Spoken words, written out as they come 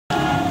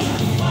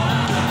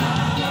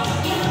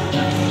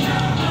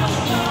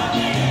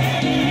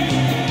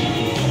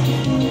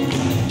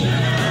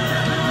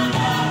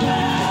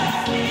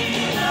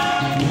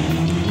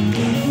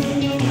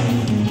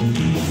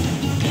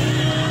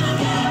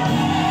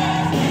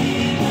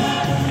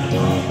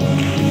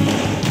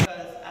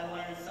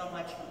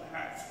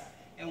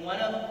And one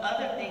of the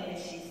other things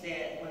that she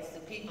said was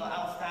the people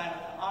outside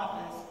of the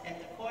office at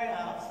the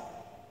courthouse,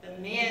 the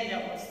men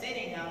that were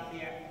sitting out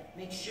there,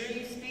 make sure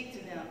you speak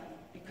to them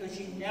because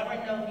you never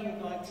know who you're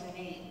going to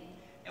meet.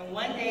 And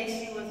one day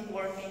she was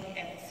working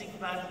at the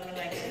supervisory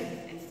elections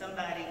and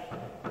somebody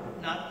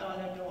knocked on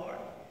her door.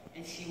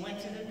 And she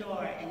went to the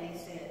door and they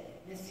said,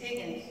 Miss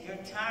Higgins, your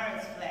tire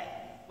is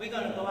flat. We're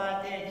going to go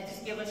out there and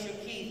just give us your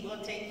keys.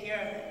 We'll take care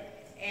of it.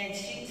 And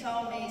she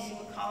told me, she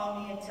would call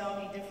me and tell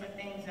me different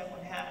things that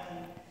would happen.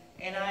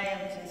 And I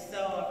am just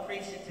so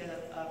appreciative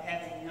of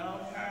having known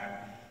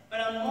her.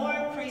 But I'm more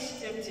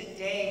appreciative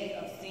today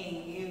of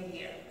seeing you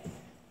here.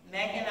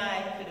 Meg and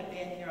I could have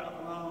been here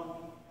alone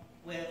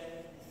with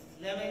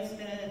Mrs.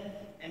 Livingston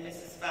and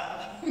Mrs.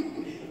 Fowler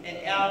and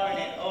Albert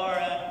and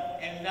Ora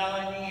and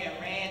Melanie and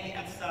Randy,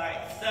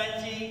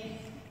 Sunji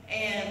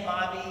and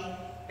Bobby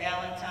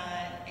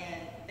Valentine,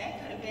 and that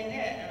could have been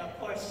it. And of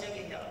course,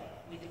 Sugar Hill,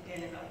 we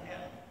depended on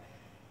them.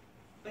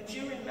 But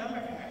you remember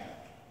her.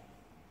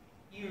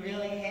 You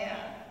really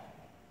have.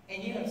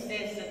 And you have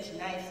said such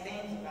nice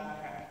things about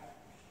her.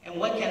 And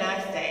what can I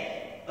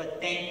say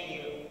but thank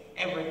you?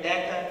 And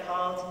Rebecca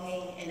called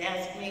me and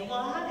asked me,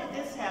 well, how did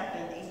this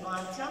happen,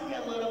 Yvonne? Tell me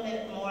a little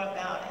bit more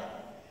about it.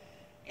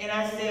 And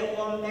I said,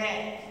 well,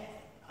 Mac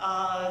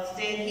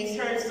said he's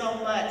heard so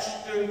much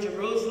through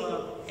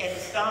Jerusalem at the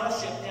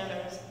scholarship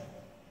dinners.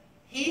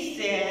 He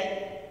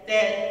said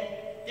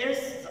that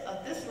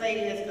this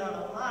lady has done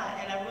a lot,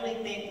 and I really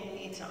think we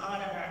need to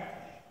honor her.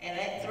 And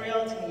that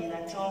thrilled me, and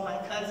I told my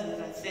cousins,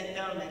 I sent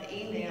them an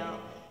email.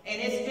 And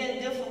it's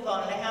been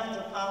difficult, and I have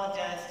to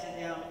apologize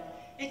to them.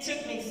 It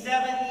took me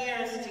 7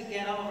 years to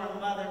get over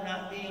Mother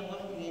not being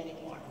with me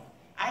anymore.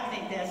 I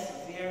think that's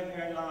a very,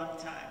 very long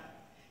time.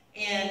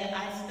 And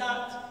I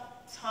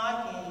stopped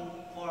talking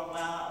for a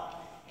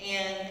while,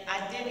 and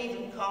I didn't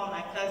even call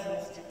my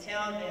cousins to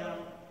tell them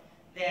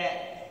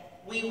that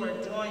we were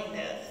doing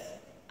this.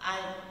 I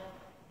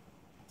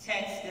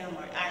texted them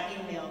or I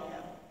emailed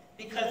them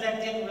because I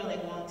didn't really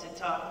want to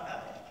talk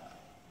about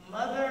it.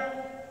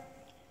 Mother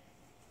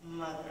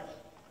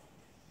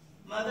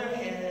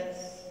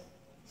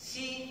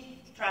she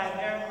tried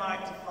very hard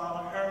to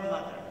follow her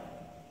mother,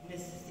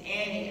 Mrs.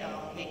 Annie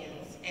L.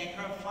 Higgins, and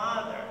her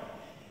father,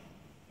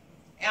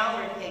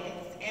 Albert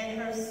Higgins,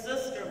 and her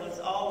sister was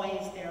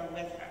always